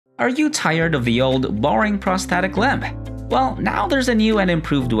Are you tired of the old, boring prosthetic limb? Well, now there's a new and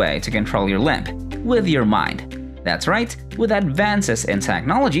improved way to control your limb with your mind. That's right, with advances in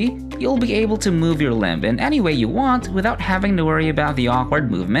technology, you'll be able to move your limb in any way you want without having to worry about the awkward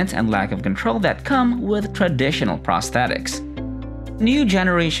movement and lack of control that come with traditional prosthetics. New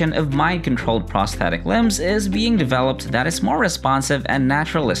generation of mind-controlled prosthetic limbs is being developed that is more responsive and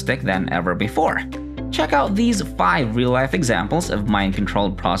naturalistic than ever before. Check out these 5 real-life examples of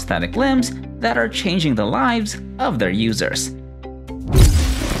mind-controlled prosthetic limbs that are changing the lives of their users.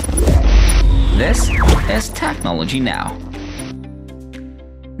 This is Technology Now.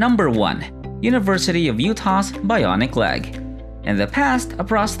 Number 1. University of Utah's Bionic Leg. In the past, a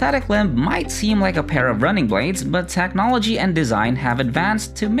prosthetic limb might seem like a pair of running blades, but technology and design have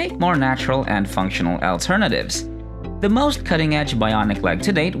advanced to make more natural and functional alternatives. The most cutting-edge bionic leg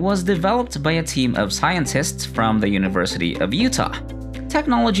to date was developed by a team of scientists from the University of Utah.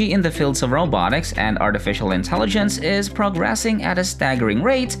 Technology in the fields of robotics and artificial intelligence is progressing at a staggering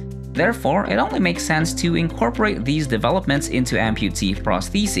rate, therefore it only makes sense to incorporate these developments into amputee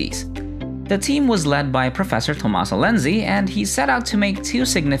prostheses. The team was led by Professor Tommaso Lenzi, and he set out to make 2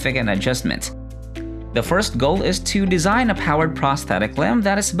 significant adjustments. The first goal is to design a powered prosthetic limb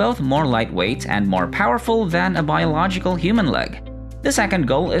that is both more lightweight and more powerful than a biological human leg. The second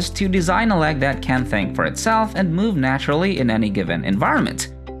goal is to design a leg that can think for itself and move naturally in any given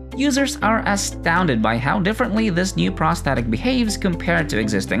environment. Users are astounded by how differently this new prosthetic behaves compared to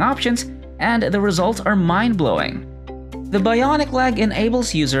existing options, and the results are mind-blowing. The bionic leg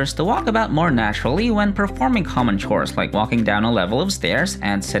enables users to walk about more naturally when performing common chores like walking down a level of stairs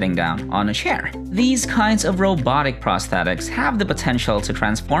and sitting down on a chair. These kinds of robotic prosthetics have the potential to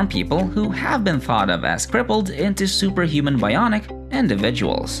transform people who have been thought of as crippled into superhuman bionic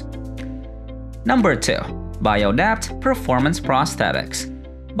individuals. Number 2. BioDapt Performance Prosthetics.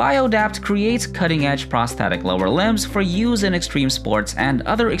 BioDapt creates cutting-edge prosthetic lower limbs for use in extreme sports and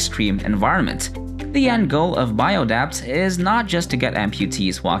other extreme environments. The end goal of BioDapt is not just to get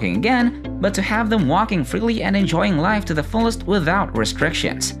amputees walking again, but to have them walking freely and enjoying life to the fullest without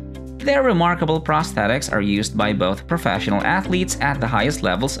restrictions. Their remarkable prosthetics are used by both professional athletes at the highest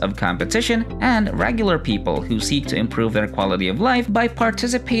levels of competition and regular people who seek to improve their quality of life by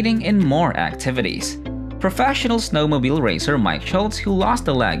participating in more activities. Professional snowmobile racer Mike Schultz, who lost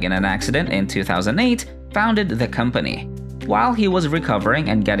a leg in an accident in 2008, founded the company. While he was recovering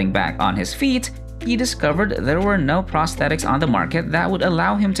and getting back on his feet, he discovered there were no prosthetics on the market that would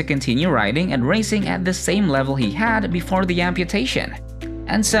allow him to continue riding and racing at the same level he had before the amputation.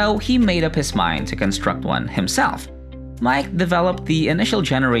 And so he made up his mind to construct one himself. Mike developed the initial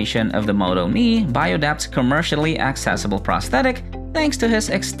generation of the Moto Knee BioDapt commercially accessible prosthetic thanks to his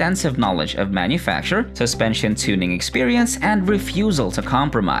extensive knowledge of manufacture, suspension tuning experience, and refusal to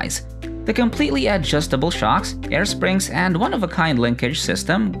compromise. The completely adjustable shocks, air springs, and one-of-a-kind linkage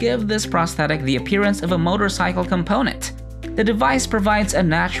system give this prosthetic the appearance of a motorcycle component. The device provides a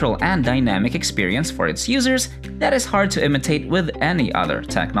natural and dynamic experience for its users that is hard to imitate with any other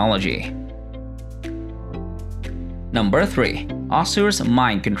technology. Number 3. Ossur's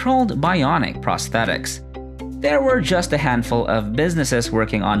Mind-Controlled Bionic Prosthetics. There were just a handful of businesses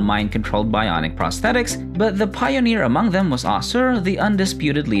working on mind-controlled bionic prosthetics, but the pioneer among them was Ossur, the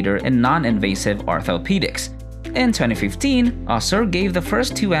undisputed leader in non-invasive orthopedics. In 2015, Ossur gave the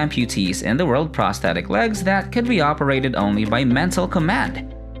first 2 amputees in the world prosthetic legs that could be operated only by mental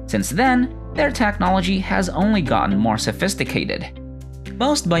command. Since then, their technology has only gotten more sophisticated.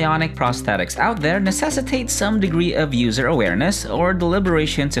 Most bionic prosthetics out there necessitate some degree of user awareness or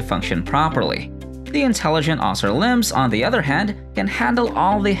deliberation to function properly. The intelligent Ossur limbs, on the other hand, can handle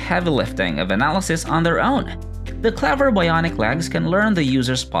all the heavy lifting of analysis on their own. The clever bionic legs can learn the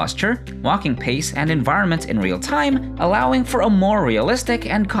user's posture, walking pace, and environment in real time, allowing for a more realistic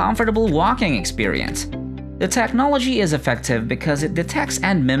and comfortable walking experience. The technology is effective because it detects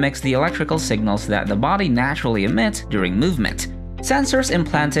and mimics the electrical signals that the body naturally emits during movement. Sensors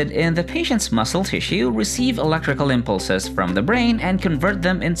implanted in the patient's muscle tissue receive electrical impulses from the brain and convert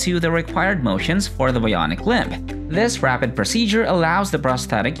them into the required motions for the bionic limb. This rapid procedure allows the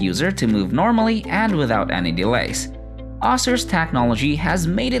prosthetic user to move normally and without any delays. Ossur's technology has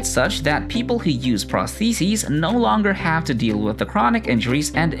made it such that people who use prostheses no longer have to deal with the chronic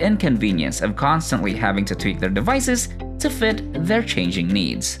injuries and inconvenience of constantly having to tweak their devices to fit their changing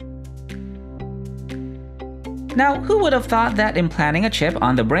needs. Now, who would have thought that implanting a chip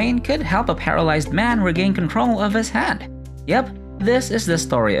on the brain could help a paralyzed man regain control of his hand? Yep, this is the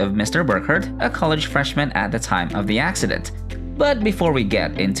story of Mr. Burkhardt, a college freshman at the time of the accident. But before we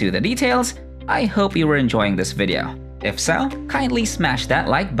get into the details, I hope you were enjoying this video. If so, kindly smash that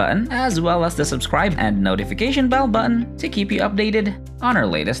like button as well as the subscribe and notification bell button to keep you updated on our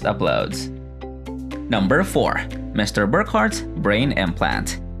latest uploads. Number 4. Mr. Burkhart's brain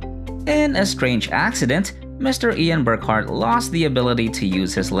implant. In a strange accident, Mr. Ian Burkhart lost the ability to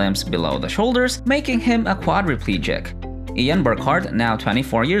use his limbs below the shoulders, making him a quadriplegic. Ian Burkhart, now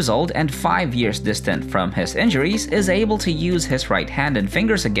 24 years old and 5 years distant from his injuries, is able to use his right hand and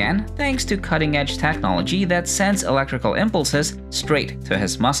fingers again thanks to cutting-edge technology that sends electrical impulses straight to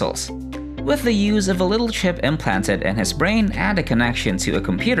his muscles. With the use of a little chip implanted in his brain and a connection to a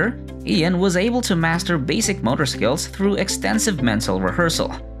computer, Ian was able to master basic motor skills through extensive mental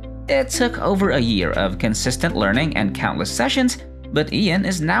rehearsal. It took over a year of consistent learning and countless sessions, but Ian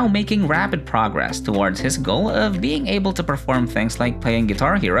is now making rapid progress towards his goal of being able to perform things like playing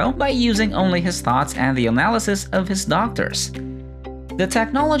Guitar Hero by using only his thoughts and the analysis of his doctors. The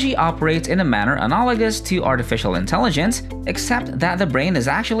technology operates in a manner analogous to artificial intelligence, except that the brain is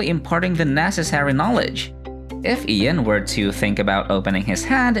actually imparting the necessary knowledge. If Ian were to think about opening his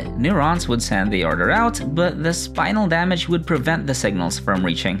hand, neurons would send the order out, but the spinal damage would prevent the signals from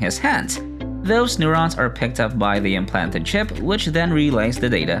reaching his hands. Those neurons are picked up by the implanted chip, which then relays the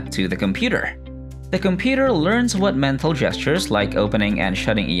data to the computer. The computer learns what mental gestures like opening and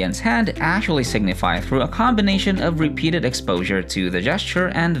shutting Ian's hand actually signify through a combination of repeated exposure to the gesture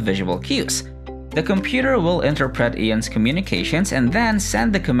and visual cues. The computer will interpret Ian's communications and then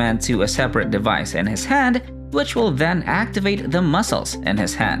send the command to a separate device in his hand, which will then activate the muscles in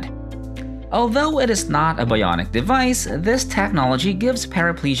his hand. Although it is not a bionic device, this technology gives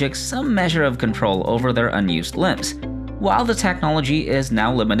paraplegics some measure of control over their unused limbs. While the technology is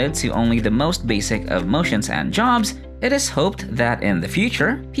now limited to only the most basic of motions and jobs, it is hoped that in the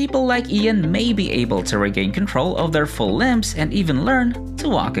future, people like Ian may be able to regain control of their full limbs and even learn to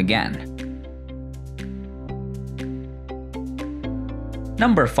walk again.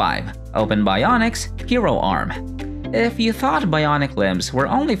 Number 5. Open Bionics Hero Arm. If you thought bionic limbs were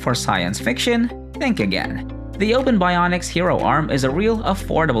only for science fiction, think again. The Open Bionics Hero Arm is a real,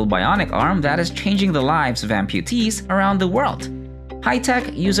 affordable bionic arm that is changing the lives of amputees around the world.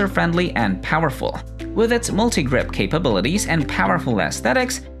 High-tech, user-friendly, and powerful. With its multi-grip capabilities and powerful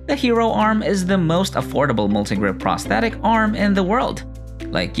aesthetics, the Hero Arm is the most affordable multi-grip prosthetic arm in the world.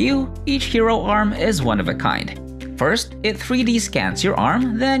 Like you, each Hero Arm is one of a kind. First, it 3D scans your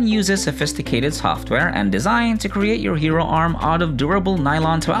arm, then uses sophisticated software and design to create your Hero Arm out of durable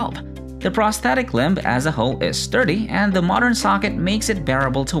nylon 12. The prosthetic limb as a whole is sturdy, and the modern socket makes it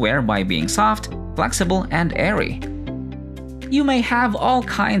bearable to wear by being soft, flexible, and airy. You may have all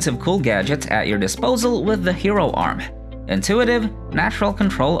kinds of cool gadgets at your disposal with the Hero Arm. Intuitive, natural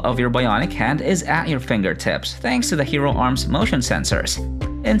control of your bionic hand is at your fingertips thanks to the Hero Arm's motion sensors.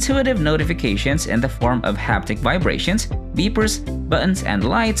 Intuitive notifications in the form of haptic vibrations, beepers, buttons, and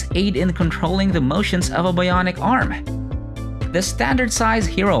lights aid in controlling the motions of a bionic arm. The standard-size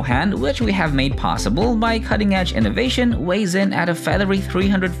Hero hand, which we have made possible by cutting-edge innovation, weighs in at a feathery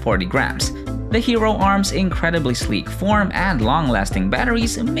 340 grams. The Hero Arm's incredibly sleek form and long-lasting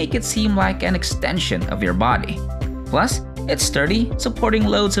batteries make it seem like an extension of your body. Plus, it's sturdy, supporting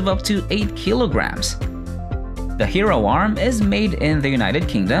loads of up to 8 kilograms. The Hero Arm is made in the United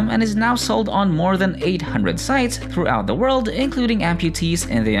Kingdom and is now sold on more than 800 sites throughout the world, including amputees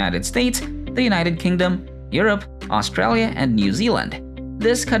in the United States, the United Kingdom, Europe, Australia, and New Zealand.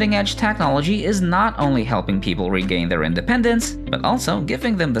 This cutting-edge technology is not only helping people regain their independence, but also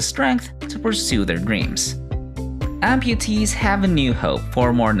giving them the strength to pursue their dreams. Amputees have a new hope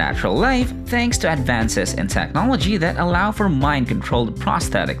for more natural life thanks to advances in technology that allow for mind-controlled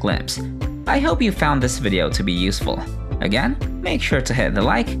prosthetic limbs. I hope you found this video to be useful. Again, make sure to hit the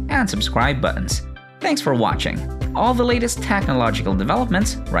like and subscribe buttons. Thanks for watching. All the latest technological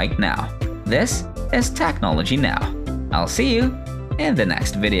developments right now. This is Technology Now. I'll see you in the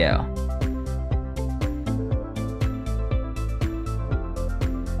next video.